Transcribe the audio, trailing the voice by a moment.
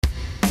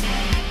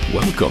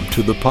Welcome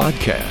to the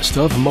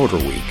podcast of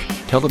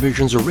MotorWeek,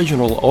 television's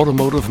original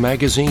automotive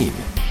magazine.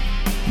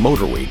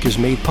 MotorWeek is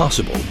made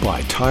possible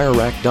by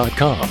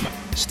TireRack.com,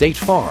 State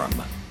Farm,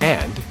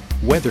 and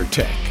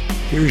WeatherTech.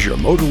 Here's your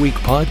MotorWeek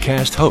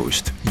podcast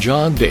host,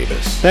 John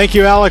Davis. Thank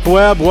you, Alec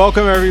Webb.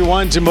 Welcome,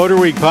 everyone, to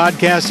MotorWeek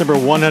podcast number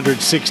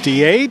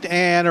 168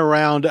 and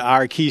around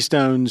our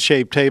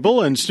Keystone-shaped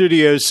table in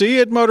Studio C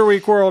at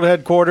MotorWeek World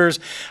Headquarters.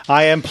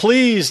 I am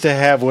pleased to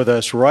have with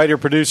us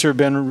writer-producer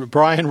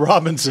Brian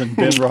Robinson.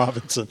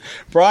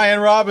 Brian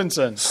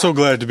Robinson. So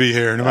glad to be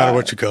here, no matter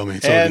what you call me.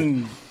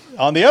 And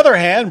on the other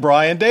hand,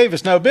 Ben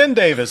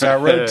Davis, our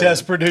road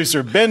test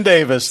producer. Ben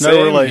Davis, no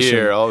Same relation.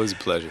 Here, always a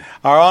pleasure.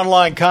 Our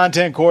online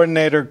content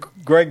coordinator,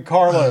 Greg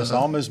Carlos.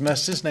 Almost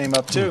messed his name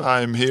up, too.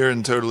 I'm here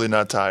and totally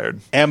not tired.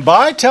 And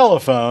by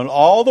telephone,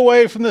 all the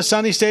way from the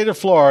sunny state of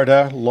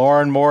Florida,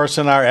 Lauren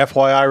Morrison, our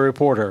FYI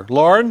reporter.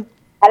 Lauren?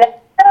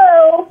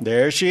 Hello.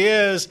 There she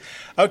is.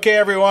 Okay,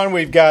 everyone,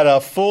 we've got a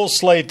full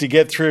slate to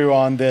get through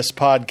on this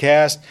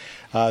podcast.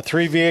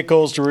 3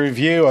 vehicles to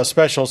review, a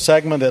special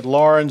segment that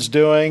Lauren's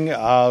doing,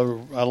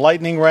 a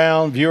lightning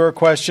round, viewer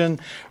question,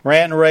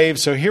 rant and rave.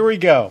 So here we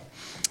go.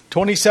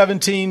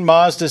 2017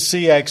 Mazda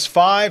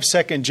CX-5,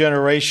 second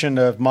generation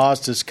of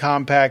Mazda's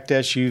compact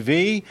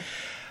SUV.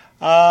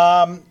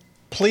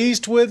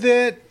 Pleased with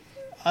it?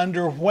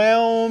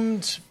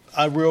 Underwhelmed?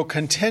 A real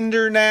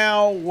contender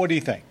now? What do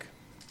you think?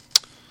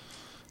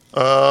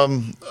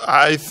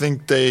 I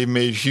think they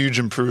made huge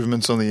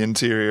improvements on the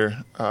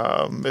interior.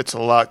 It's a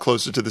lot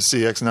closer to the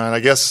CX-9. I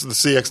guess the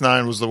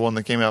CX-9 was the one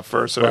that came out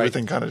first, so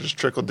everything kind of just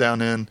trickled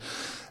down in.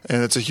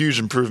 And it's a huge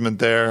improvement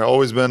there.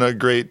 Always been a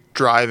great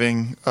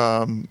driving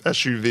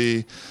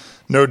SUV.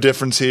 No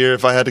difference here.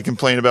 If I had to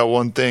complain about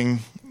one thing,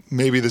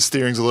 maybe the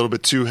steering's a little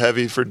bit too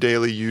heavy for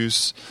daily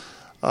use.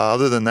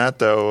 Other than that,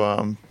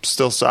 though,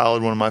 still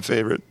solid, one of my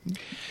favorite.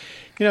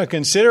 You know,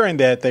 considering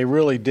that they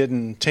really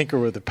didn't tinker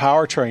with the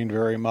powertrain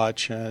very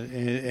much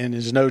and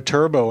there's no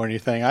turbo or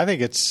anything, I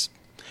think it's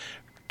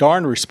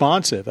darn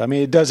responsive. I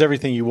mean, it does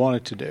everything you want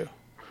it to do.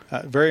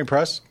 Very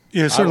impressed.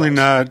 Yeah, certainly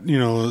not,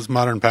 as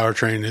modern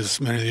powertrain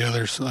as many of the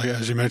others,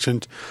 as you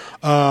mentioned.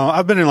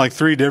 I've been in like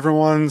 3 different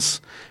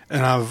ones,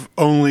 and I've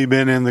only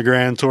been in the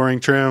Grand Touring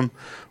trim,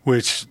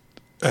 which,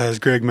 as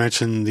Greg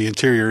mentioned, the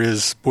interior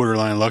is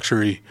borderline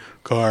luxury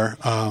car.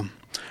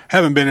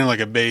 Haven't been in like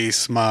a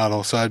base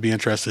model, so I'd be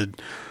interested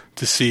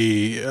to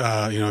see,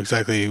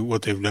 exactly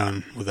what they've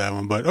done with that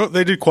one. But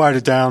they did quiet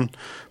it down.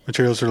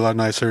 Materials are a lot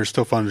nicer.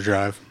 Still fun to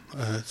drive.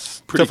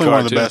 It's Pretty definitely car,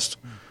 one of the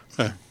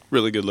too. best.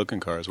 Really good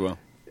looking car as well.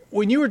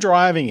 When you were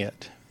driving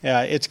it,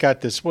 it's got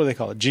this, what do they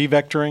call it,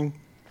 G-vectoring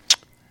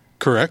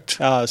Correct.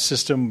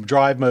 system,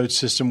 drive mode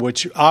system,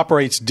 which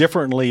operates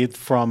differently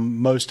from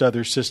most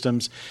other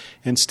systems.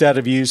 Instead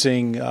of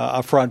using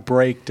a front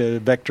brake to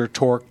vector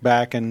torque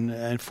back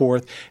and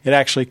forth, it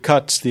actually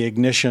cuts the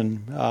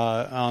ignition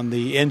on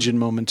the engine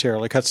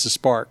momentarily, cuts the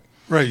spark.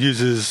 Right,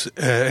 uses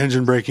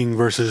engine braking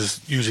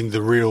versus using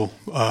the real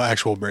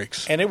actual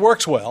brakes. And it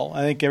works well.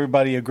 I think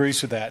everybody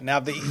agrees with that.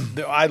 Now,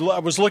 I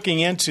was looking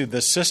into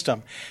the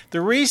system.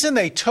 The reason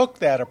they took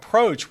that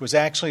approach was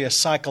actually a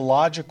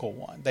psychological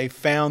one. They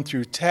found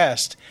through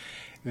test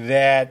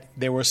that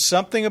there was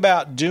something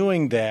about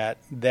doing that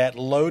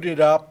loaded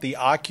up the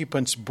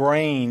occupants'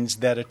 brains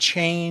that a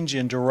change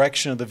in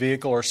direction of the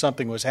vehicle or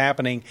something was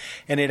happening,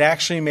 and it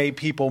actually made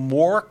people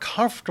more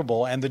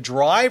comfortable and the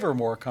driver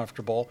more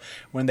comfortable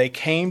when they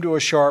came to a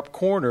sharp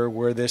corner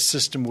where this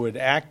system would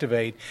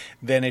activate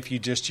than if you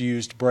just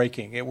used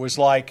braking. It was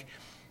like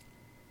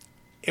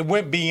it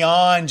went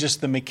beyond just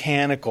the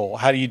mechanical.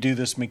 How do you do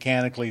this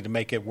mechanically to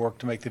make it work,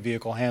 to make the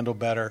vehicle handle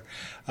better,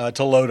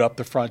 to load up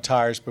the front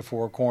tires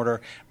before a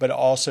corner, but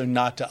also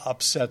not to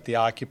upset the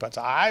occupants?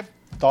 I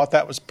thought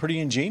that was pretty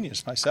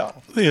ingenious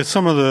myself. Yeah,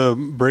 some of the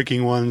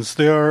braking ones,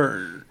 they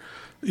are,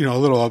 a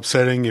little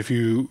upsetting if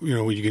you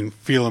can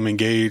feel them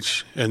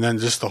engage, and then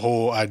just the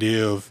whole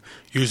idea of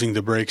using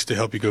the brakes to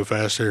help you go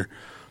faster,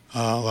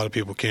 a lot of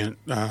people can't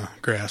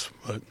grasp,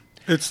 but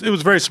it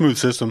was a very smooth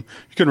system.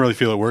 You couldn't really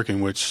feel it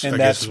working, which and I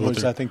that's guess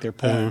is what I think their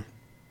point.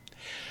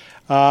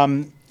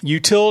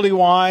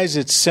 Utility-wise,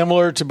 it's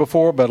similar to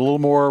before, but a little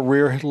more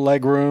rear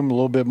leg room, a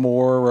little bit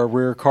more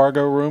rear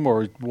cargo room,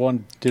 or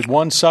did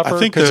one suffer? I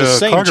think the the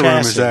same cargo room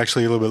chassis. is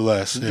actually a little bit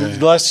less. Yeah.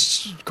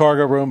 Less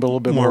cargo room, but a little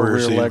bit more rear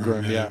seat leg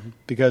room, room. yeah.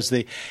 Because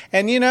they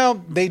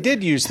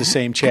did use the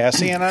same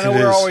chassis, and I know It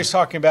we're is. always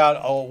talking about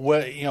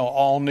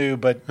all new,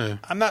 but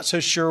I'm not so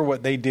sure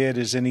what they did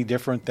is any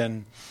different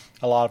than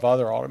a lot of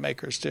other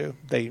automakers do.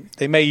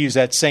 They may use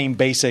that same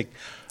basic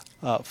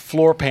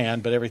floor pan,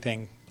 but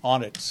everything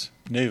on it's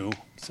new.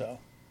 So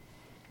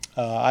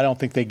I don't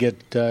think they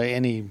get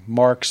any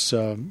marks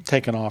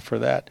taken off for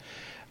that.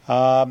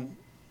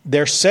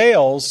 Their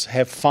sales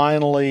have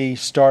finally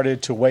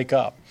started to wake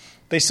up.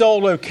 They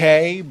sold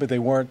okay, but they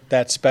weren't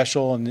that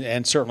special,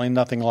 and certainly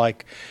nothing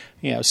like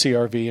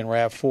CR-V and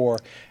RAV4.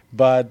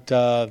 But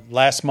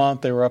last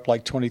month they were up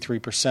like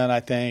 23%,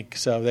 I think.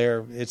 So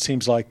it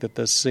seems like that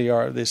the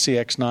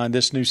CX-9,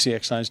 this new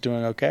CX-9 is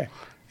doing okay.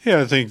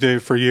 Yeah, I think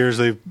for years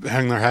they've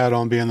hung their hat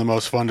on being the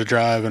most fun to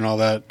drive and all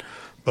that,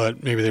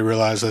 but maybe they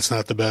realize that's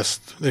not the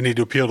best. They need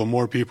to appeal to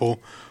more people.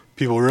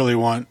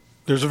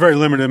 There's a very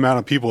limited amount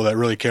of people that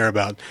really care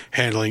about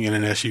handling in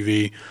an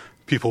SUV.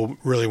 People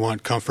really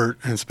want comfort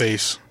and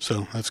space,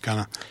 so that's kind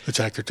of the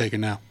tack they're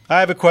taking now. I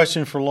have a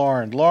question for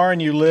Lauren. Lauren,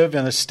 you live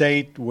in a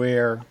state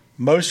where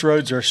most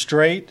roads are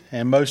straight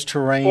and most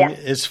terrain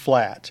is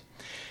flat.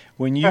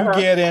 When you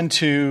get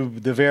into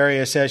the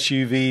various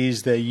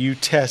SUVs that you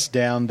test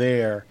down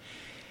there,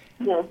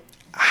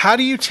 how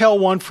do you tell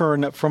one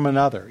from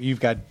another? You've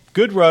got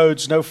good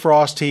roads, no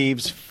frost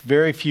heaves,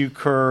 very few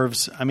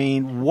curves. I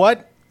mean,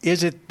 what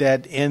is it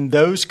that in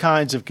those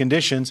kinds of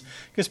conditions,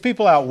 because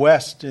people out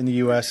west in the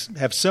U.S.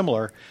 have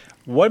similar,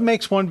 what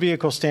makes one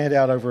vehicle stand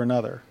out over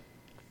another?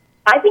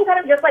 I think kind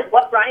of just like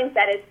what Brian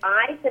said is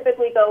I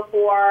typically go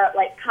for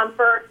like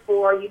comfort,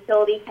 for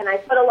utility. Can I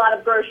put a lot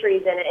of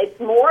groceries in it? It's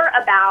more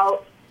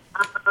about,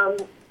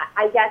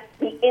 I guess,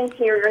 the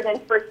interior than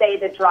per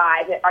se the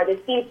drive. Are the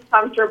seats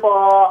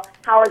comfortable?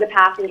 How are the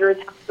passengers?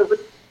 How's the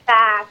roof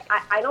back?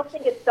 I don't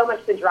think it's so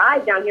much the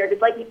drive down here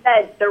because like you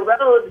said, the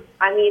roads,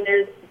 I mean,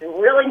 there's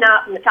really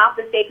not, from the top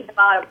of the state to the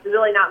bottom, there's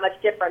really not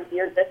much difference.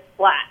 You're just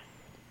flat.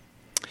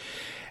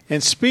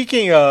 And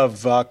speaking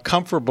of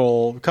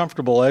comfortable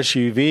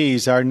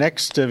SUVs, our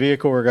next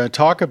vehicle we're going to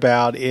talk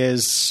about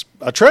is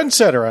a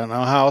trendsetter. I don't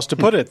know how else to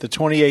put it. The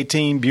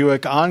 2018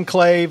 Buick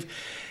Enclave.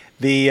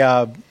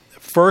 The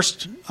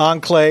first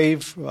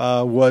Enclave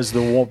was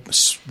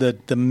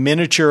the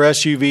miniature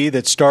SUV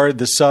that started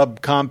the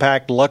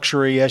subcompact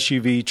luxury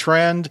SUV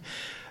trend.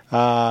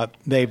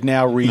 They've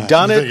now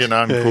redone it.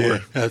 Encore.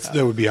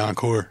 That would be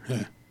Encore.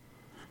 Yeah.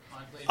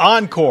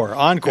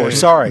 Encore.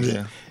 Sorry.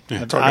 Yeah.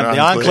 The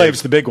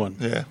Enclave's the big one.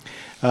 Yeah.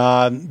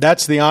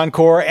 That's the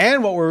Encore.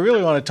 And what we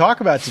really want to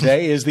talk about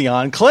today is the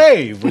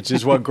Enclave, which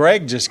is what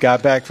Greg just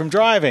got back from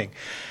driving.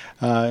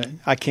 I'm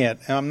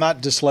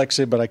not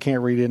dyslexic, but I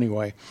can't read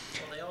anyway.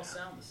 Well, they all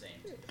sound the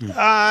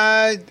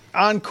same.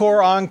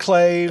 Encore,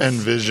 Enclave,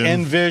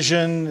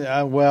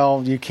 Envision.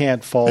 Well, you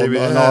can't fault an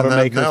Maybe,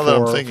 automaker now that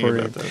I'm thinking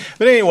about that.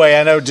 But anyway,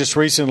 I know just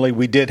recently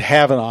we did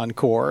have an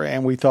Encore,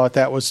 and we thought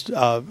that was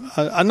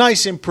a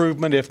nice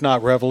improvement, if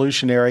not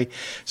revolutionary.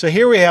 So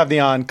here we have the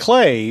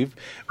Enclave,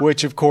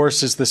 which, of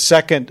course, is the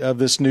second of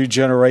this new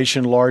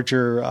generation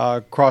larger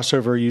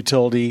crossover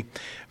utility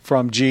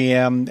from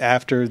GM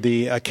after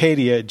the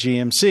Acadia at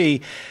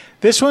GMC.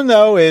 This one,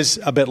 though, is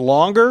a bit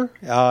longer.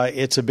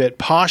 It's a bit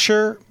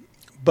posher.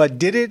 But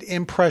did it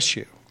impress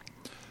you?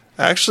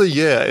 Actually,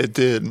 yeah, it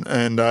did.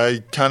 And I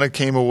kind of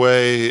came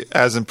away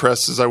as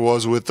impressed as I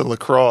was with the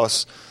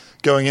LaCrosse.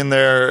 Going in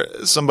there,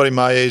 somebody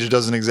my age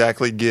doesn't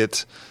exactly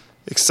get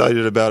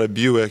excited about a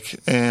Buick.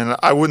 And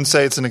I wouldn't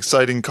say it's an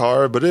exciting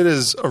car, but it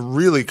is a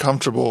really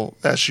comfortable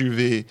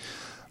SUV.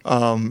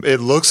 It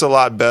looks a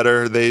lot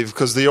better.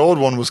 Because the old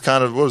one was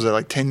kind of, what was it,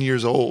 like 10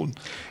 years old?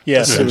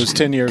 Yes, it was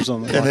 10 years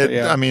on the market.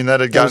 And I mean,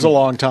 that was a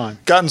long time.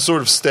 Gotten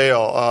sort of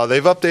stale.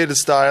 They've updated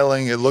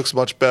styling. It looks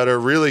much better.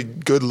 Really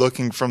good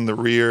looking from the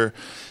rear.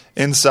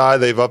 Inside,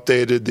 they've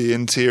updated the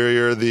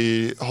interior.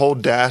 The whole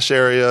dash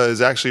area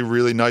is actually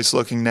really nice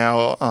looking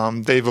now.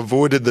 They've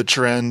avoided the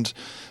trend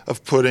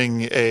of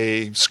putting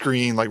a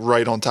screen like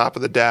right on top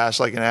of the dash,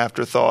 like an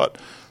afterthought.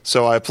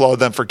 So I applaud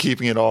them for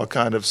keeping it all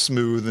kind of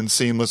smooth and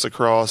seamless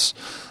across.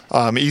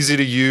 Easy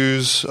to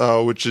use,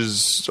 which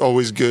is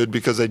always good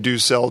because they do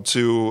sell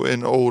to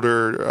an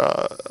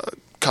older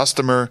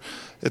customer.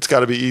 It's got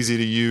to be easy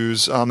to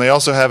use. They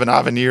also have an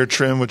Avenir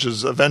trim, which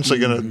is eventually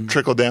going to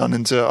trickle down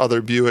into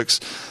other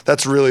Buicks.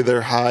 That's really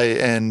their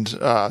high-end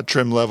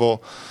trim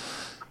level.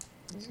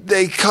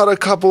 They cut a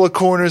couple of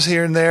corners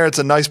here and there. It's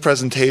a nice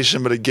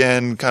presentation, but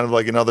again, kind of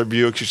like in other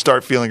Buicks, you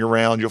start feeling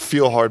around, you'll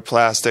feel hard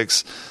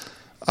plastics.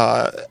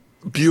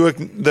 Buick,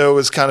 though,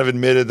 has kind of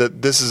admitted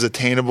that this is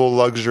attainable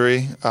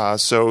luxury.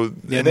 So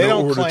they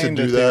don't claim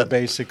that they're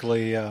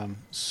basically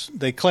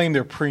they claim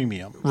they're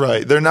premium.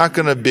 Right. They're not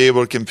going to be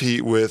able to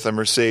compete with a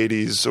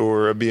Mercedes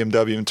or a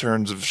BMW in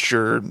terms of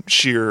sheer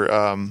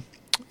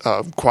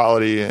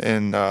quality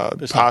and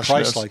it's not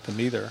priced like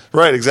them either.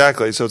 Right,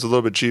 exactly. So it's a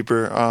little bit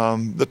cheaper.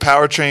 The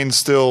powertrain's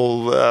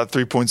still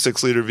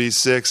 3.6 liter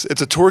V6.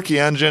 It's a torquey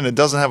engine. It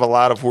doesn't have a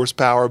lot of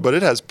horsepower, but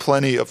it has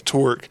plenty of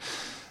torque.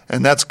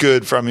 And that's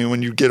good for,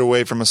 when you get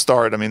away from a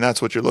start, that's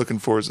what you're looking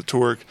for is a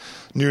torque.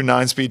 New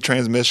 9-speed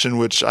transmission,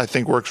 which I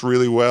think works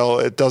really well.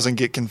 It doesn't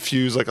get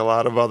confused like a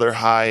lot of other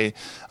high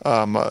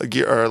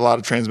gear, or a lot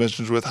of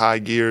transmissions with high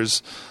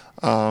gears.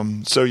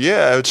 So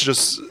yeah, it's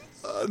just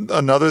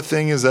another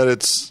thing is that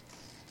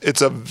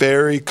it's a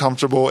very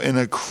comfortable in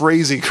a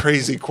crazy,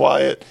 crazy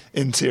quiet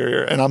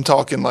interior. And I'm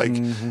talking like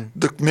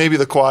maybe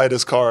the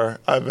quietest car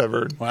I've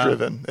ever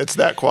driven. It's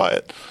that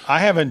quiet. I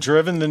haven't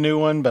driven the new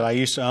one, but I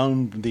used to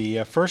own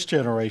the first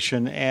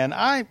generation. And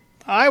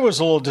I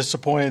was a little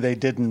disappointed they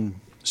didn't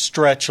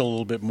stretch a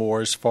little bit more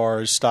as far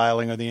as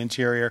styling of the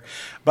interior.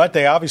 But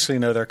they obviously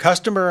know their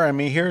customer.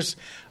 Here's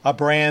a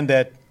brand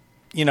that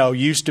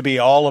used to be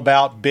all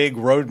about big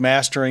road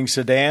mastering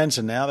sedans,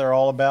 and now they're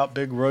all about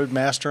big road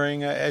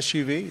mastering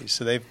SUVs.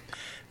 So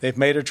they've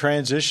made a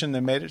transition.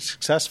 They made it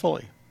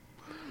successfully.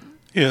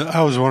 Yeah,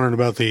 I was wondering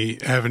about the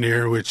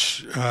Avenir,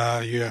 which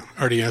you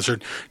already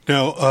answered.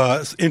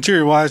 Now,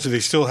 interior-wise, do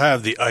they still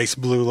have the ice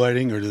blue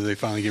lighting, or do they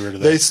finally get rid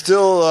of that? They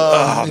still,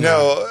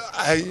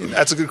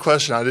 that's a good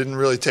question. I didn't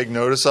really take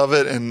notice of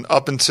it, and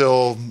up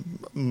until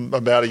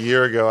about a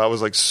year ago, I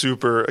was like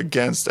super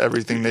against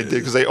everything they did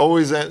because they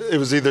always it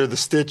was either the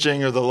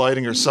stitching or the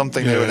lighting or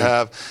something they would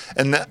have,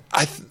 and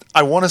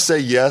I want to say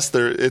yes,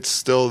 it's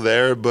still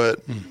there,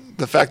 but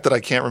the fact that I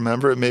can't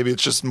remember it, maybe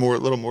it's just a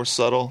little more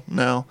subtle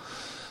now.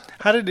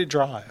 How did it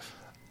drive?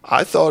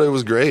 I thought it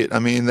was great. I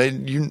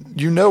mean,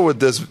 you know what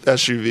this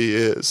SUV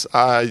is.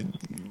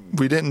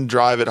 We didn't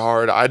drive it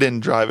hard. I didn't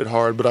drive it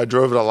hard, but I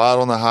drove it a lot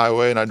on the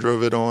highway, and I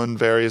drove it on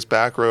various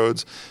back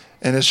roads,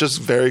 and it's just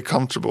very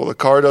comfortable. The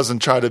car doesn't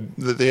try to.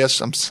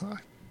 I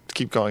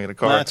keep calling it a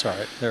car. No, that's all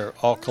right. They're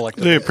all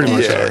collectible. They pretty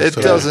much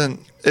are.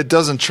 It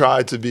doesn't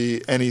try to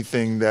be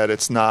anything that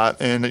it's not,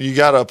 and you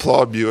got to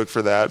applaud Buick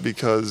for that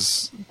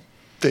because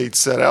they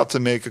set out to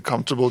make a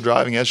comfortable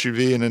driving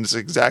SUV, and it's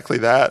exactly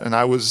that. And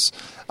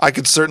I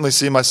could certainly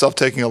see myself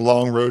taking a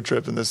long road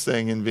trip in this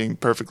thing and being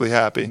perfectly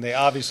happy. And they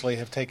obviously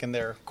have taken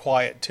their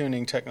quiet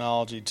tuning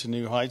technology to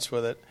new heights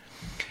with it.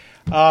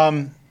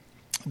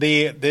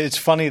 It's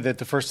funny that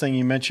the first thing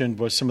you mentioned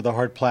was some of the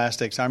hard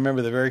plastics. I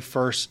remember the very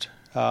first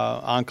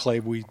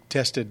Enclave we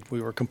tested,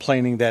 we were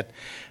complaining that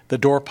the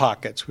door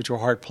pockets, which were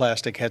hard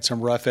plastic, had some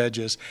rough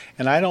edges,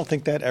 and I don't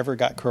think that ever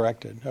got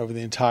corrected over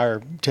the entire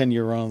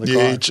 10-year run of the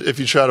car. If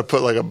you try to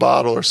put like a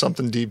bottle or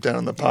something deep down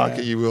in the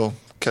pocket, you will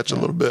catch a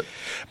little bit.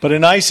 But a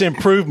nice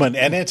improvement,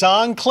 and it's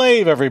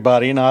Enclave,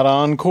 everybody, not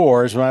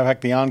Encore. As a matter of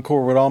fact, the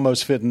Encore would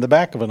almost fit in the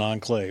back of an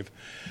Enclave.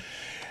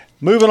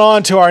 Moving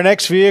on to our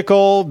next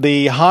vehicle,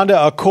 the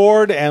Honda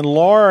Accord, and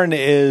Lauren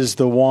is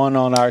the one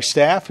on our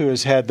staff who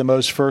has had the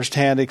most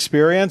firsthand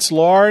experience.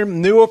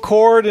 Lauren, new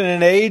Accord in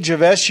an age of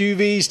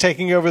SUVs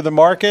taking over the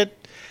market.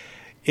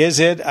 Is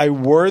it a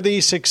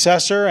worthy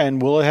successor,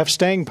 and will it have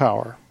staying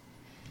power?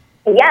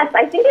 Yes,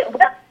 I think it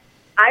will.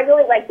 I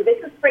really liked it.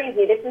 This is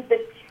crazy. This is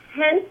the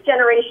 10th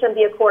generation of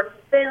the Accord.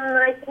 It's been,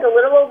 I think, a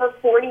little over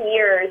 40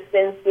 years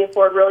since the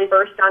Accord really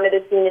burst onto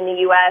the scene in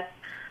the U.S.,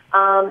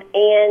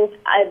 and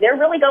they're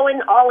really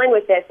going all in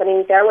with this. I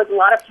mean, there was a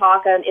lot of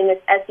talk in this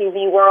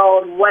SUV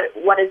world.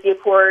 What is the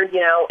Accord?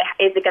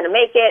 Is it going to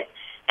make it?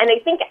 And I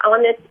think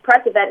on this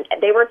press event,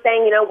 they were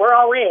saying, we're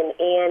all in,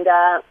 and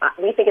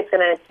we think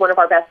it's one of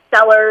our best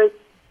sellers.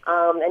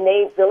 And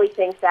they really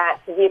think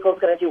that the vehicle is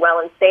going to do well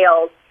in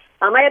sales.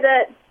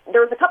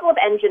 There was a couple of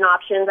engine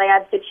options. I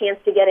had the chance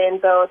to get in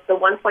both the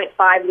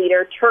 1.5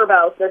 liter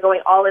turbo, so they're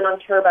going all in on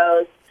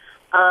turbos.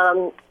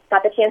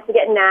 Got the chance to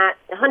get in that.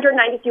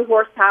 192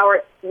 horsepower.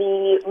 It's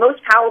the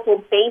most powerful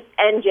base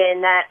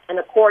engine that an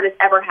Accord has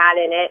ever had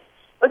in it.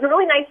 It was a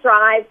really nice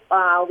drive.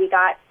 We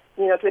got,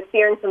 to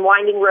experience some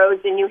winding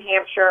roads in New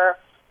Hampshire.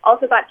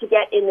 Also got to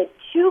get in the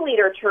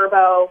 2-liter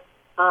turbo,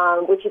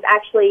 which is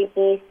actually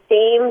the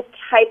same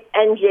type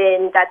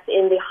engine that's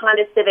in the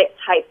Honda Civic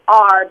Type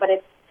R, but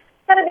it's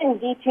kind of been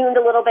detuned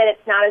a little bit.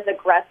 It's not as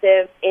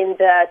aggressive. In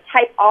the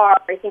Type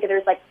R, I think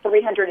there's like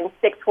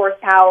 306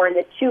 horsepower. In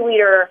the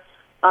 2-liter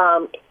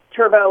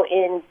turbo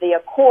in the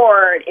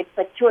Accord, it's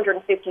like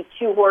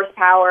 252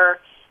 horsepower.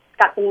 It's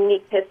got some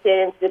unique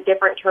pistons, a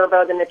different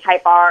turbo than the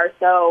Type R.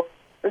 So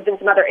there's been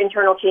some other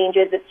internal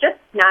changes. It's just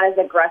not as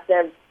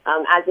aggressive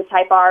as the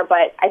Type R,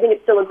 but I think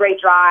it's still a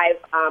great drive.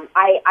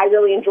 I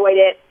really enjoyed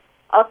it.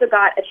 Also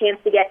got a chance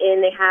to get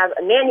in. They have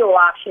a manual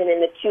option in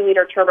the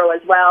 2-liter turbo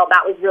as well.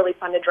 That was really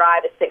fun to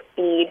drive, a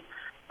 6-speed.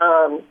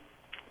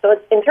 So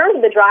in terms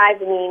of the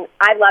drive, I mean,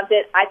 I loved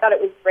it. I thought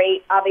it was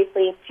great.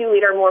 Obviously,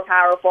 2-liter more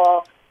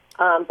powerful,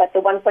 but the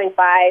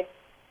 1.5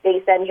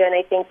 base engine,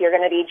 I think you're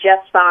going to be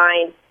just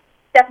fine.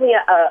 Definitely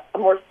a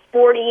more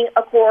sporty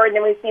Accord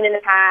than we've seen in the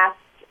past.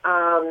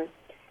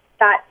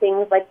 Got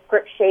things like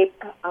grip shape,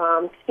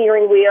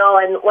 steering wheel,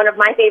 and one of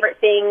my favorite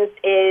things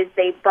is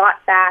they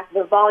brought back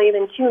the volume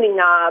and tuning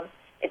knob.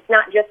 It's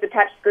not just the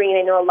touch screen.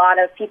 I know a lot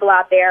of people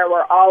out there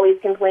were always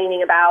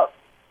complaining about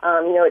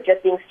it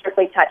just being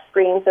strictly touch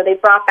screen. So they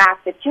brought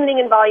back the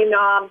tuning and volume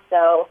knobs.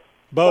 So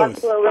both.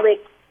 People are really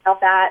excited about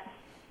that.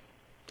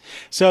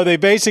 So they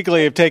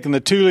basically have taken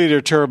the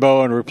 2-liter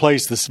turbo and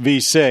replaced the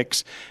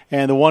V6,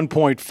 and the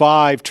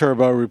 1.5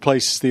 turbo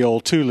replaces the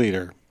old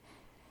 2-liter.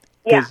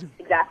 Yeah,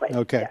 exactly.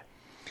 Okay. Yeah.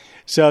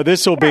 So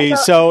this will be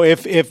so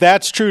if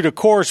that's true to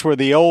course, where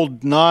the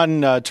old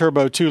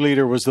non-turbo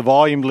 2-liter was the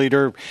volume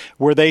leader,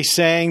 were they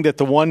saying that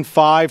the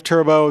 1.5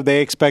 turbo,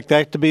 they expect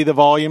that to be the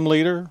volume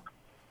leader?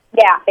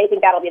 Yeah, they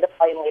think that'll be the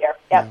volume leader.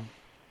 Yep. Yeah.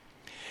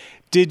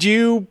 Did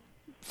you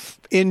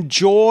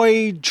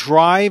enjoy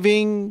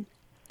driving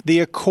the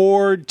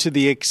Accord to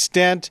the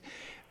extent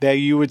that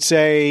you would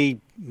say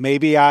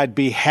maybe I'd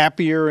be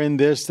happier in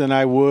this than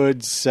I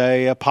would,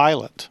 say, a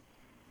Pilot?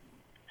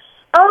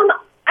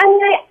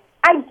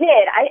 I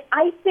did.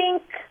 I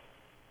think,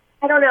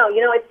 I don't know,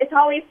 it's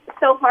always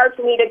so hard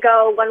for me to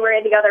go one way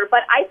or the other,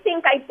 but I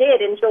think I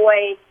did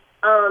enjoy,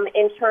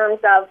 in terms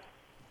of,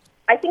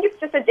 I think it's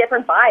just a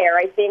different buyer.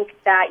 I think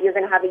that you're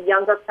going to have a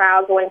younger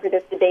crowd going for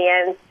the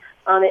sedans.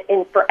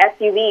 And for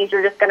SUVs,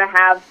 you're just going to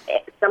have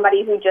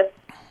somebody who just,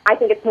 I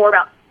think it's more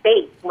about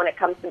space when it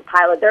comes to the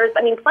Pilot. There's,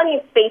 plenty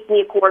of space in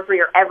the Accord for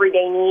your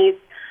everyday needs.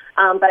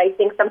 But I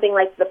think something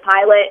like the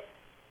Pilot,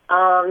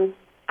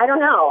 I don't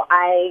know.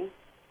 I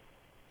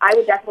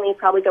would definitely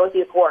probably go with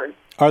the Accord.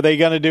 Are they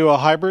going to do a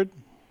hybrid?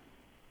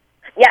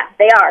 Yeah,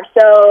 they are.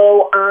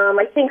 So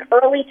I think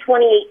early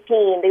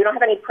 2018, they don't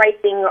have any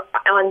pricing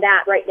on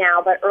that right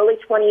now, but early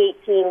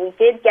 2018, we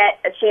did get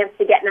a chance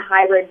to get in a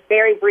hybrid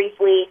very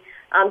briefly,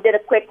 did a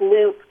quick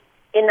loop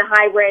in the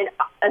hybrid,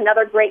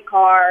 another great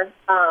car.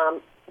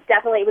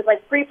 Definitely, it was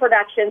like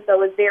pre-production, so it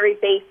was very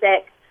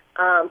basic,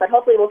 but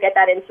hopefully we'll get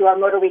that into our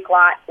Motor Week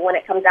lot when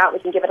it comes out. We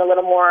can give it a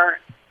little more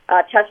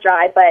test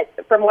drive,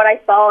 but from what I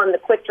saw in the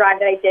quick drive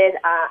that I did,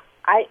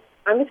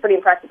 I'm just pretty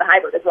impressed with the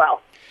hybrid as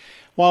well.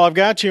 Well, I've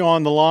got you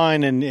on the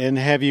line and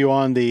have you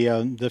on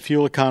the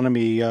fuel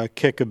economy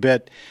kick a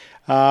bit.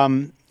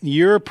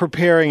 You're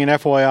preparing an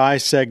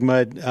FYI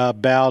segment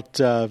about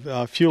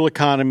fuel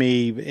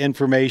economy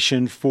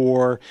information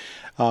for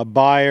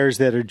buyers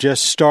that are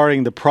just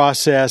starting the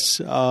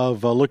process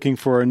of looking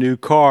for a new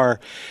car.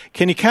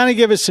 Can you kind of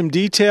give us some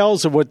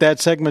details of what that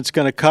segment's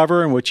going to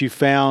cover and what you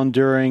found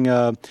during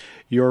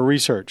your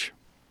research?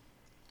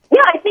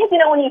 Yeah, I think,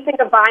 when you think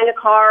of buying a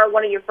car,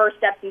 one of your first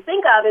steps you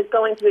think of is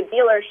going to a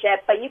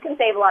dealership, but you can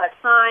save a lot of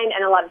time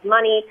and a lot of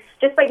money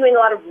just by doing a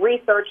lot of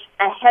research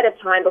ahead of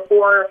time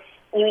before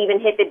you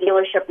even hit the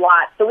dealership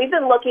lot. So we've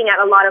been looking at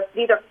a lot of,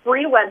 these are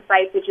free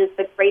websites, which is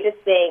the greatest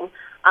thing,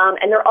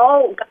 and they're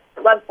all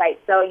websites.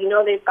 So,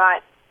 they've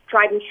got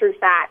tried and true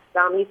facts.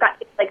 You've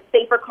got like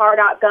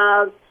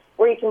safercar.gov,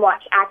 where you can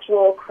watch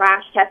actual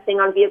crash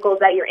testing on vehicles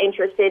that you're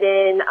interested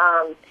in.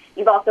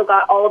 You've also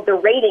got all of the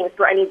ratings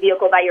for any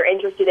vehicle that you're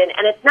interested in.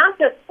 And it's not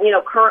just,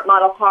 current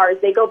model cars.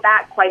 They go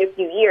back quite a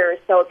few years.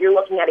 So if you're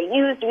looking at a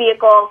used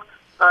vehicle,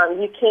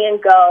 you can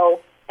go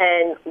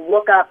and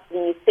look up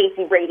the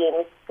safety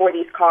ratings for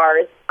these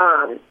cars.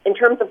 In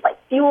terms of like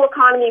fuel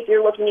economy, if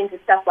you're looking into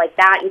stuff like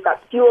that, you've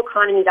got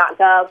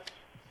fueleconomy.gov.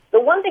 The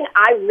one thing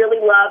I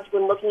really loved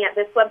when looking at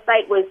this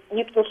website was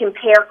you can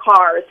compare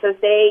cars. So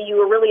say you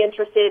were really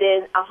interested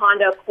in a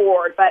Honda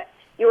Accord, but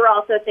you were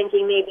also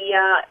thinking maybe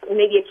a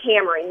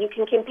Camry. You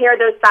can compare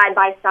those side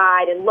by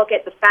side and look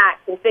at the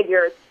facts and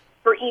figures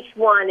for each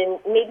one and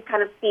maybe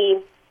kind of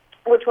see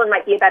which one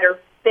might be a better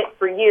fit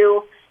for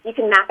you. You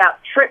can map out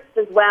trips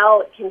as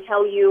well. It can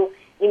tell you,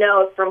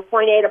 from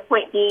point A to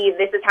point B,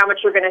 this is how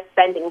much you're going to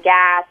spend in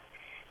gas.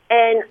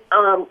 And,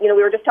 we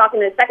were just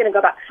talking a second ago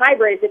about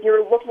hybrids. If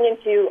you're looking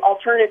into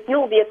alternative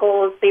fuel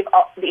vehicles, the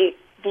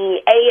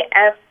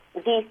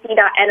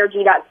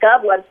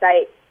afdc.energy.gov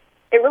website,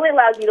 it really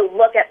allows you to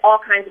look at all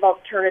kinds of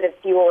alternative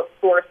fuel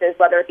sources,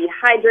 whether it be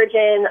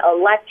hydrogen,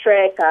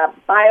 electric,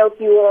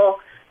 biofuel,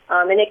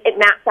 and it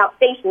maps out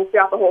stations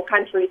throughout the whole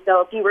country.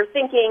 So if you were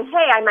thinking,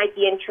 hey, I might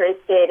be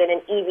interested in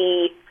an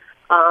EV,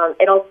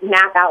 it'll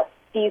map out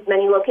these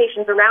many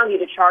locations around you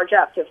to charge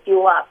up, to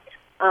fuel up.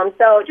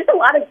 So just a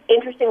lot of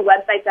interesting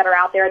websites that are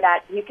out there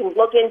that you can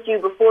look into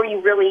before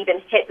you really even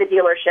hit the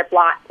dealership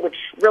lot, which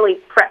really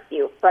preps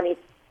you for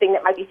anything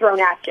that might be thrown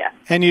at you.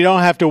 And you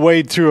don't have to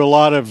wade through a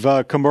lot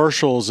of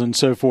commercials and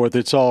so forth.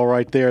 It's all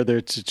right there.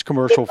 It's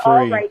commercial free.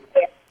 All right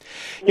there.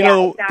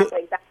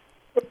 Exactly.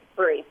 It's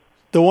free.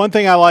 The one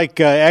thing I like,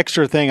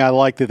 extra thing I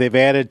like that they've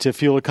added to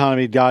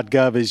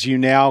fueleconomy.gov is you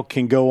now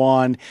can go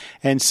on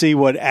and see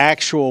what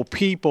actual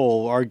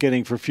people are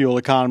getting for fuel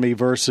economy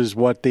versus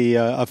what the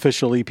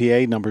official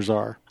EPA numbers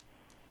are.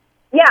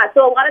 Yeah,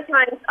 so a lot of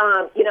times,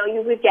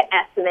 you would get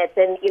estimates,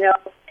 and,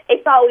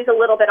 it's always a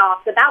little bit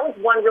off. So that was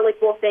one really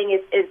cool thing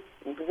is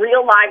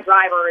real live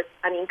drivers.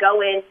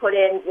 Go in, put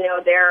in,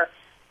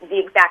 the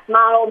exact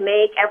model,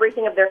 make,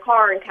 everything of their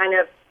car, and kind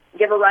of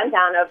give a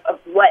rundown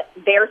of what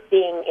they're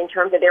seeing in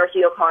terms of their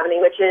fuel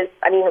economy, which is,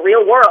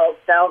 real world.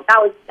 So that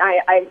was,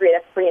 I agree,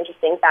 that's a pretty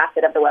interesting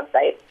facet of the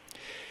website.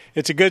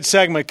 It's a good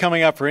segment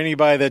coming up for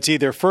anybody that's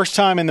either first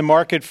time in the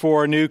market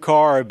for a new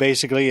car or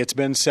basically it's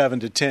been 7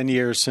 to 10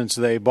 years since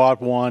they bought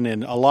one,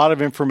 and a lot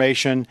of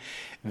information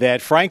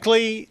that,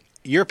 frankly,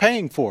 you're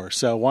paying for.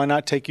 So why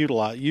not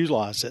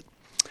utilize it?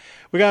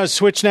 We're going to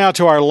switch now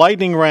to our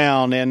lightning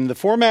round, and the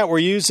format we're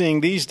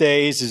using these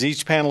days is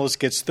each panelist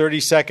gets 30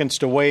 seconds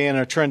to weigh in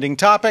a trending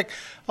topic,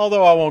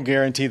 although I won't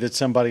guarantee that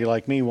somebody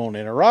like me won't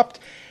interrupt.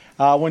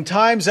 When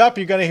time's up,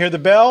 you're going to hear the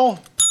bell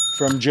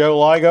from Joe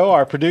Ligo,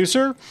 our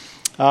producer.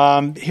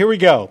 Here we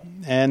go.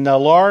 And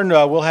Lauren,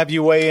 we'll have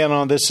you weigh in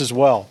on this as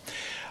well.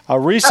 A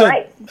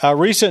recent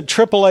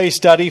AAA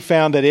study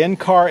found that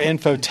in-car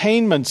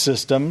infotainment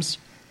systems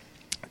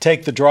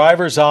take the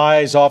driver's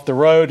eyes off the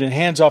road and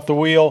hands off the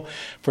wheel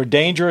for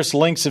dangerous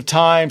lengths of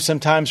time,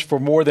 sometimes for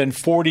more than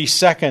 40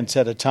 seconds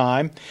at a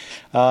time.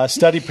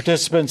 Study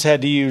participants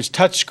had to use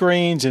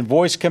touchscreens and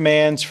voice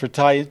commands for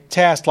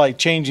tasks like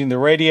changing the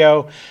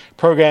radio,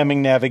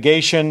 programming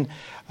navigation.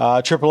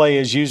 AAA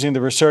is using the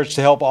research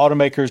to help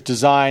automakers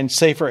design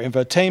safer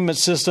infotainment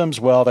systems.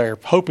 Well, they're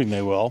hoping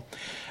they will.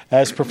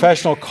 As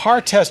professional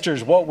car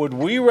testers, what would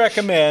we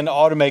recommend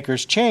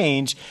automakers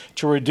change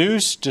to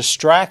reduce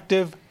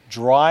distractive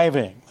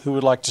driving? Who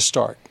would like to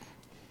start?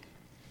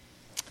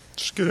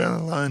 Just go down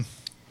the line.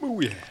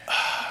 Ooh, yeah.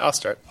 I'll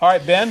start. All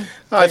right, Ben.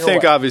 I take it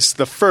think away.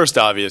 the first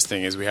obvious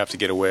thing is we have to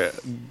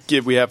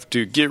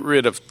get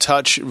rid of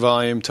touch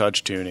volume,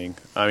 touch tuning.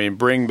 I mean,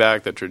 bring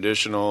back the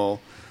traditional,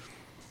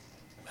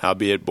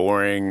 howbeit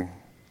boring,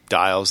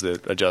 dials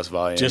that adjust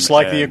volume. Just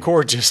like the and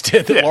Accord just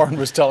did that Yeah. Lauren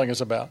was telling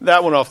us about.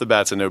 That one off the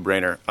bat's a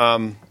no-brainer.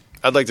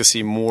 I'd like to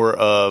see more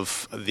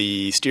of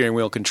the steering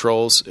wheel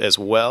controls as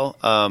well.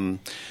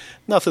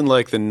 Nothing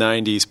like the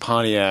 90s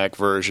Pontiac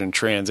version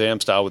Trans Am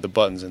style with the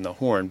buttons and the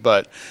horn,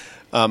 but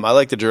I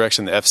like the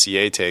direction the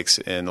FCA takes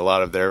in a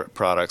lot of their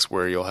products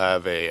where you'll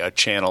have a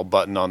channel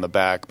button on the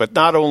back. But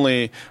not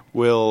only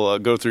will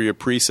go through your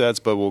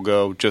presets, but will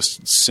go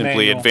just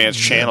simply Manual. advanced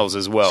channels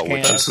as well,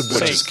 which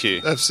Scan. is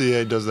key.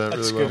 FCA does that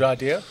That's a really good well.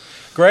 idea.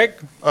 Greg,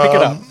 pick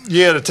it up.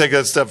 Yeah, to take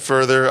that a step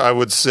further, I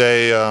would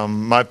say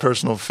my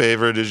personal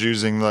favorite is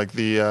using like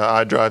the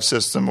iDrive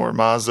system or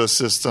Mazda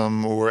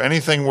system or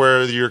anything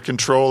where your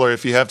controller,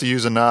 if you have to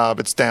use a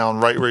knob, it's down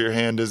right where your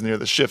hand is near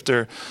the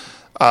shifter.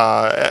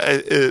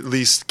 It at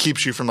least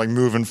keeps you from like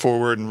moving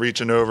forward and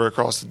reaching over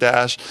across the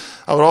dash.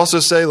 I would also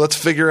say let's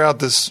figure out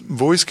this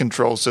voice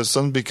control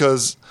system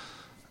because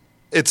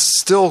it's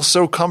still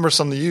so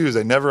cumbersome to use.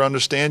 They never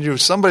understand you.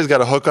 Somebody's got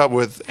to hook up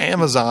with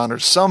Amazon or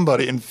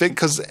somebody and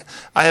because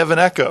I have an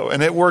Echo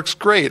and it works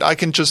great. I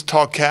can just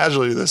talk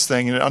casually to this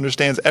thing and it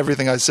understands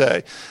everything I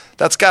say.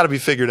 That's got to be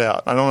figured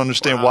out. I don't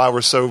understand why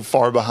we're so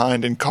far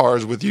behind in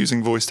cars with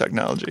using voice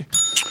technology.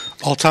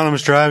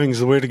 Autonomous driving is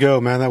the way to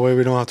go, man. That way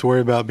we don't have to worry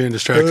about being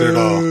distracted at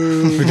all.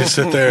 We just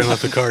sit there and let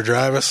the car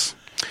drive us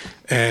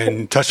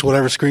and touch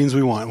whatever screens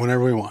we want,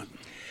 whenever we want.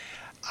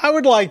 I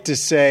would like to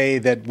say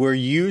that we're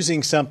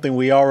using something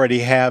we already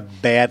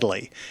have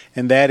badly,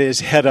 and that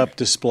is head-up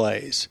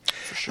displays.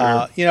 For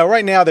sure.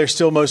 Right now they're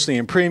still mostly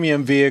in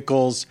premium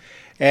vehicles,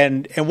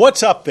 and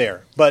what's up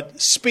there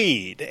but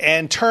speed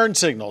and turn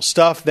signal,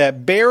 stuff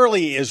that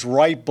barely is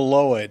right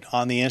below it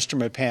on the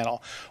instrument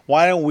panel.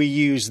 Why don't we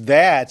use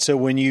that so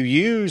when you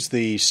use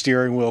the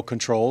steering wheel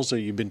controls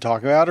that you've been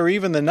talking about or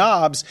even the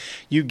knobs,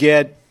 you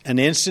get an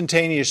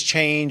instantaneous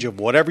change of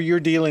whatever you're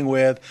dealing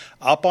with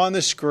up on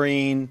the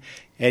screen,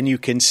 and you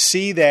can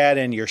see that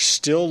and you're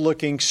still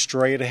looking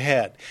straight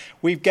ahead.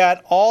 We've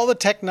got all the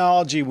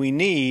technology we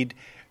need,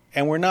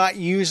 and we're not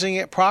using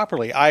it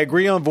properly. I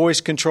agree on voice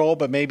control,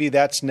 but maybe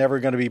that's never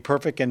going to be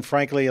perfect, and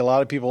frankly, a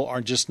lot of people are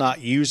just not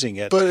using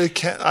it. But it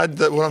can.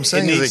 What I'm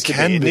saying is it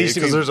can be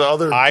because there's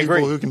other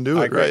people who can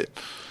do it, right?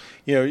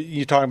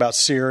 You're talking about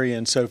Siri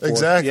and so forth.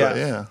 Exactly,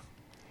 yeah.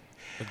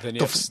 But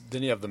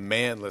then you have the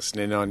man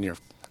listening on your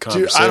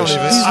Dude, conversation.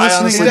 I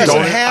honestly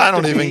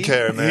don't even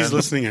care, man. He's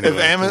listening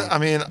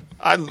anyway.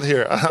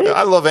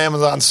 I love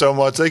Amazon so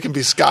much. They can be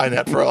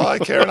Skynet for all I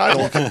care, and I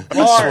don't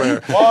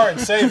swear. Lauren,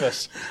 save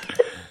us.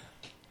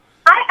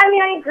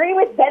 I agree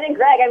with Ben and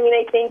Greg.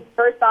 I think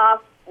first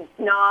off,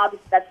 knobs.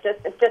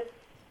 It's just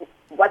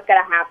what's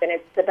going to happen.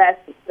 It's the best.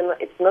 It's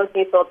the most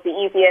useful. It's the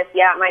easiest.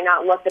 Yeah, it might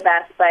not look the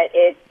best, but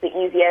it's the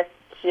easiest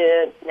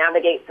to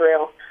navigate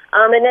through.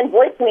 And then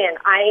voice command.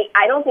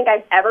 I don't think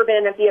I've ever been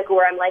in a vehicle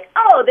where I'm like,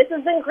 oh, this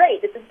has been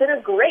great. This has been a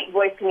great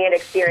voice command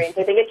experience.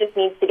 I think it just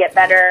needs to get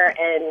better,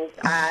 and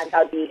that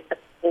would be an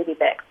easy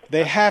fix.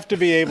 They have to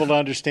be able to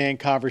understand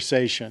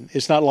conversation.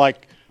 It's not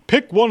like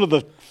pick one of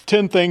the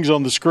 10 things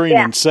on the screen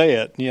and say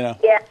it. Yeah.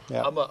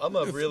 I'm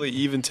a really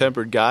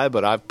even-tempered guy,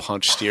 but I've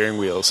punched steering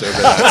wheels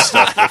over that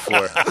stuff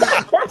before.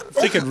 If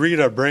they could read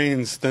our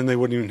brains, then they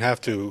wouldn't even have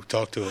to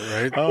talk to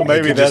it, right? Oh,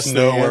 maybe we could that's just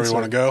the know where we answer.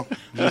 want to go.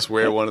 Just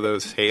wear one of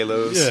those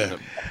halos. Yeah.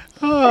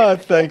 Oh,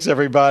 thanks,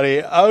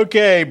 everybody.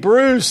 Okay,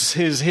 Bruce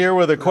is here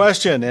with a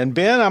question. And,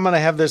 Ben, I'm going to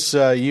have this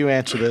you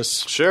answer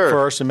this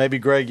first, and maybe,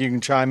 Greg, you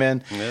can chime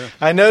in. Yeah.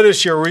 I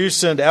noticed your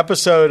recent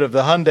episode of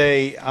the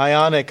Hyundai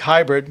Ioniq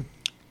Hybrid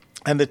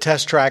and the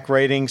test track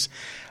ratings,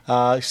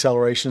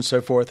 acceleration, and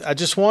so forth. I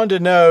just wanted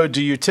to know,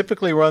 do you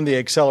typically run the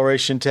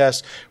acceleration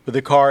test with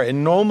the car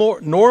in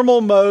normal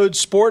mode,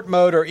 sport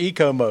mode, or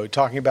eco mode?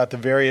 Talking about the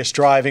various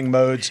driving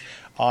modes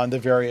on the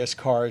various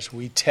cars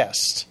we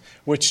test,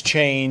 which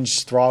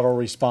change throttle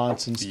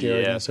response and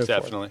steering and so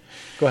definitely.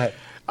 forth. Go ahead.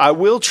 I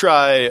will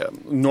try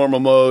normal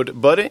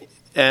mode, but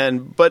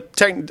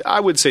I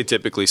would say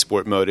typically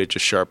sport mode. It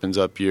just sharpens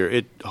up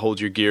it holds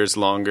your gears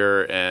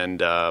longer,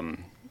 and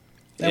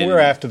we're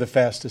after the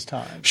fastest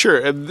time.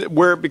 Sure.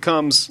 Where it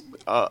becomes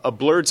a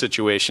blurred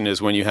situation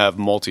is when you have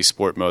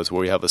multi-sport modes,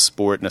 where you have a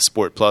sport and a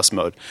sport plus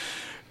mode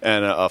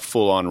and a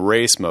full-on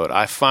race mode.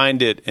 I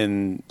find it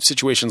in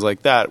situations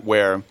like that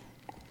where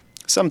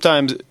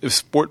sometimes if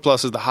sport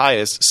plus is the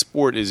highest,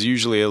 sport is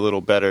usually a little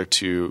better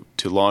to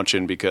launch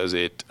in because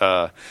it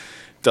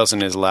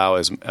doesn't allow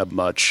as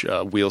much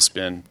wheel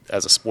spin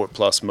as a sport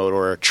plus mode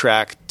or a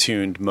track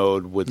tuned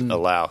mode would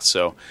allow.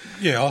 So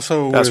yeah,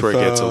 also that's where it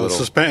gets a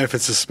little. If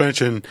it's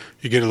suspension,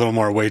 you get a little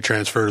more weight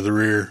transfer to the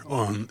rear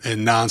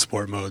in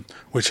non-sport mode,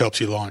 which helps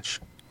you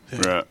launch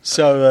Right.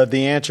 So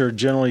the answer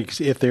generally,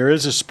 if there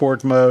is a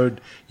sport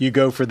mode, you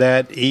go for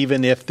that,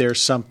 even if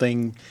there's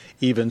something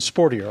even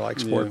sportier like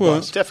Sport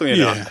Plus.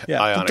 Definitely an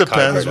Ioniq. It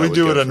depends. hybrid. We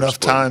do it I would go for enough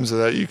sport. times so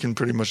that you can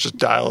pretty much just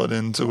dial it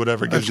into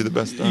whatever gives you the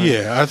best time.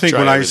 Yeah, I think Try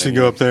when I used to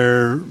everything. go up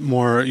there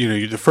more,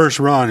 the first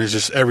run is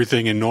just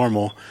everything in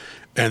normal,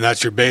 and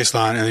that's your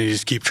baseline, and then you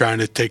just keep trying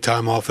to take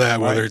time off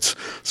that, whether it's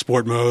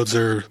sport modes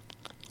or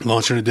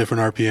launching at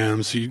different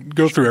RPMs. You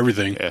go through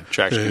everything. Yeah,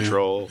 traction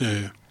control.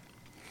 Yeah.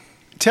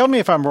 Tell me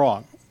if I'm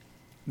wrong.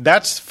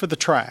 That's for the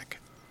track.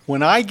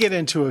 When I get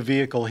into a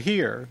vehicle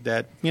here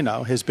that,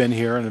 has been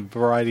here and a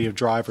variety of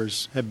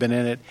drivers have been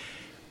in it,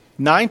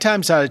 9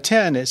 times out of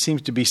 10, it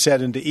seems to be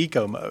set into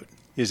eco mode.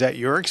 Is that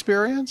your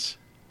experience?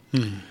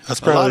 That's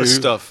A probably lot of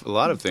stuff, a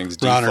lot of things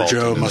Ron or default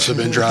Joe into must that.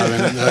 have been driving.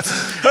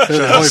 They're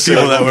the only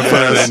people that would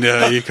put it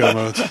in eco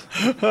modes.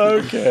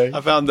 Okay.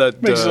 I found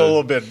that Makes it a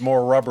little bit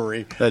more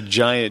rubbery. that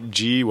giant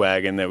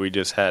G-Wagon that we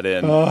just had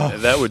in,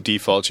 that would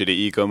default you to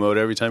eco mode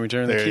every time you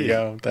turn the There key. you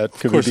go. That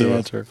could be course the it will.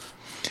 answer.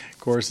 Of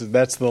course,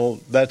 that's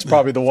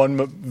probably the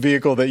one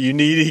vehicle that you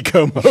need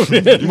eco mode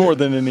in more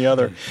than any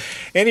other.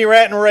 Any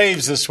rant and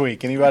raves this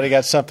week? Anybody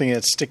got something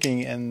that's sticking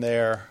in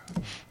their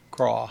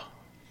craw?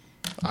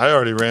 I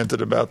already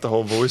ranted about the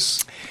whole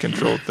voice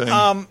control thing.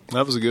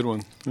 That was a good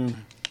one.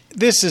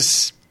 This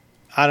is,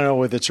 I don't know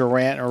whether it's a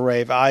rant or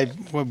rave. I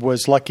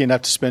was lucky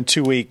enough to spend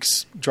 2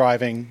 weeks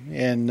driving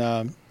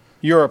in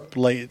Europe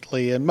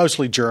lately, and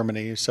mostly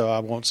Germany, so I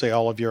won't say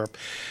all of Europe.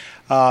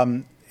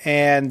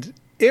 And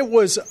it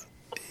was,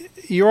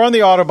 you're on the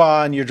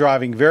Autobahn, you're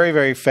driving very,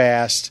 very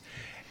fast.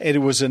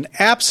 It was an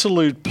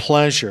absolute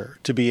pleasure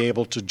to be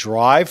able to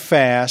drive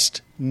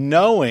fast,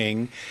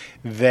 knowing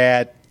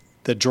that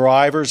the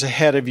drivers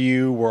ahead of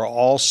you were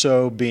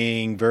also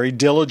being very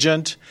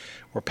diligent,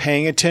 were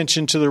paying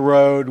attention to the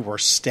road, were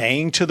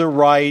staying to the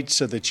right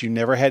so that you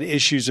never had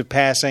issues of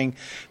passing,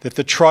 that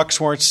the trucks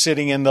weren't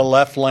sitting in the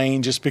left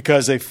lane just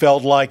because they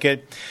felt like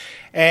it.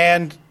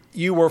 And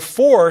you were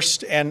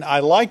forced, and I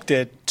liked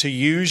it, to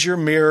use your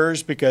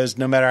mirrors because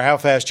no matter how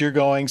fast you're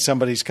going,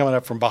 somebody's coming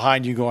up from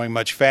behind you going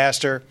much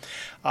faster.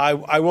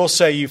 I will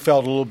say you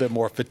felt a little bit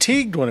more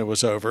fatigued when it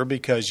was over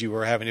because you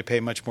were having to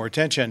pay much more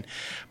attention,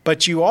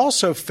 but you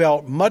also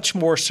felt much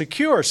more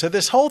secure. So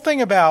this whole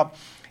thing about,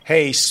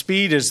 hey,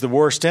 speed is the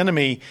worst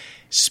enemy,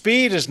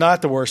 speed is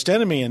not the worst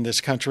enemy in this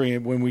country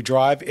when we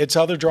drive. It's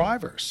other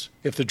drivers.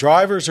 If the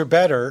drivers are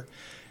better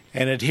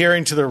and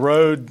adhering to the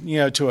road,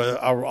 to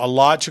a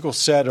logical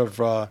set of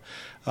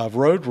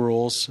road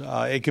rules,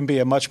 it can be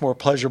a much more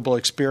pleasurable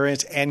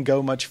experience and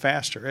go much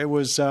faster. It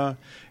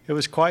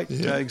was quite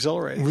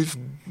exhilarating. We've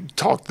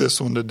talked this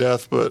one to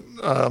death, but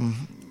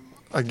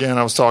again,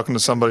 I was talking to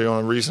somebody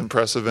on a recent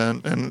press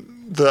event,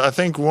 and I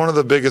think one of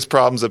the biggest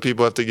problems that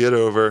people have to get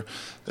over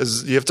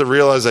is you have to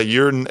realize that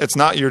it's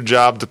not your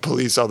job to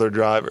police other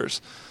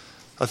drivers.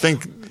 I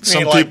think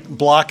some people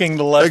blocking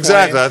the left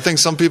exactly. lane? I think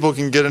some people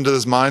can get into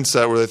this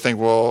mindset where they think,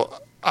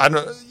 well, I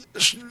don't.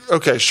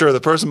 Okay, sure, the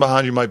person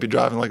behind you might be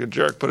driving like a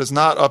jerk, but it's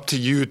not up to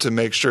you to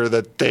make sure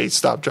that they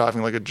stop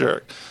driving like a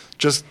jerk.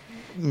 Just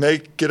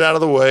get out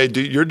of the way.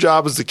 Your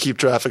job is to keep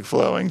traffic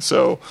flowing.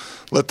 So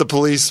let the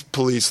police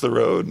the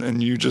road,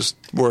 and you just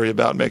worry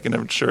about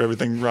making sure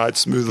everything rides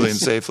smoothly and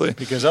safely.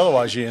 Because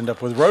otherwise you end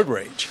up with road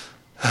rage.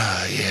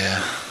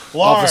 Yeah.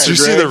 Lawrence, Did you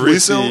see the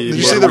recent? the Did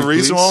you see the Butterworth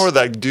recent police? one where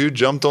that dude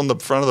jumped on the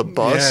front of the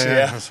bus?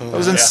 Yeah. That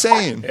was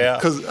insane. Yeah.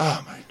 Because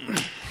oh my.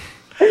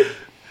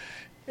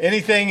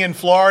 Anything in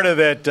Florida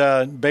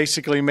that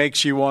basically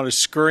makes you want to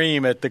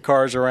scream at the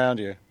cars around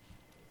you?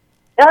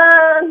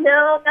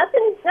 No,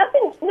 nothing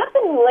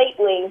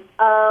lately.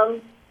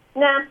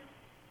 Nah,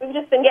 we've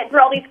just been getting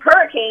through all these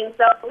hurricanes,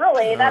 so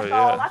really, that's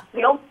all. That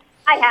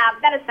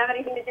doesn't have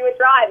anything to do with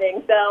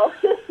driving, so.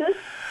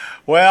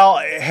 Well,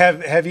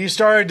 have you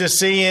started to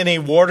see any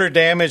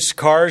water-damaged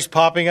cars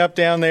popping up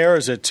down there, or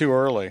is it too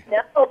early?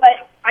 No,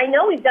 but I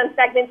know we've done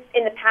segments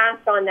in the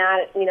past on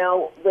that,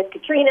 with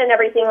Katrina and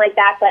everything like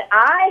that, but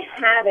I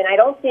haven't. I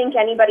don't think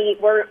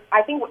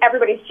I think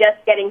everybody's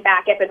just getting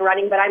back up and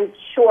running, but I'm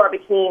sure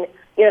between,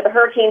 the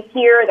hurricanes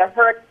here, the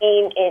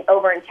hurricane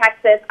over in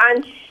Texas,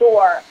 I'm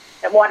sure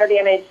that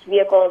water-damaged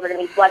vehicles are going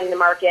to be flooding the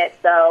market.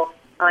 So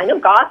I know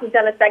Goss has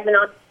done a segment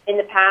in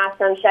the past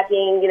on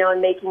checking,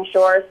 and making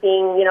sure,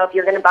 seeing, if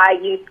you're going to buy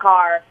a used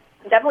car.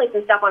 Definitely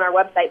some stuff on our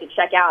website to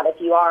check out if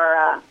you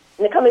are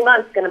in the coming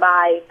months going to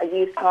buy a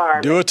used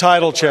car. Do a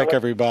title check,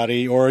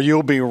 everybody, or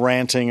you'll be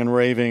ranting and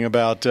raving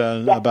about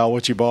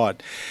what you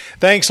bought.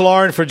 Thanks,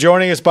 Lauren, for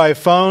joining us by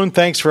phone.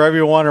 Thanks for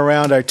everyone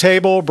around our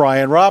table.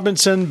 Brian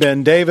Robinson,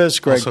 Ben Davis,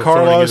 Greg Also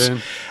Carlos. throwing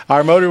it in.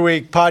 Our Motor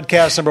Week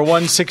podcast number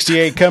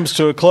 168 comes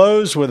to a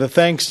close with a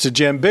thanks to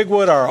Jim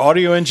Bigwood, our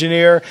audio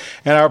engineer,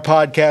 and our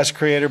podcast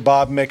creator,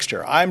 Bob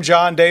Mixter. I'm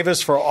John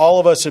Davis for all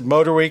of us at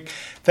Motor Week.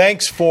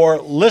 Thanks for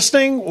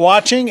listening,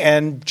 watching,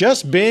 and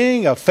just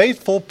being a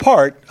faithful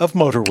part of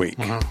Motor Week.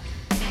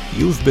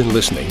 You've been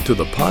listening to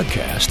the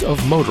podcast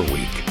of Motor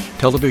Week,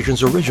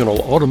 television's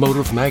original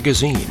automotive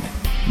magazine.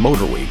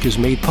 Motor Week is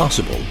made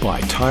possible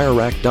by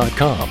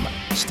TireRack.com,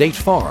 State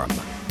Farm,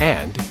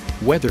 and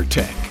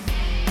WeatherTech.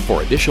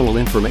 For additional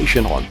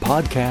information on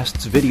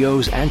podcasts,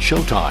 videos, and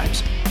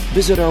showtimes,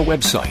 visit our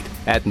website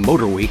at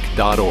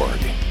motorweek.org.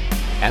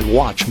 And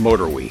watch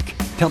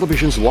MotorWeek,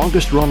 television's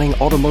longest-running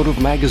automotive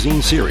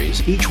magazine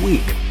series, each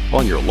week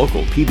on your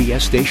local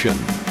PBS station.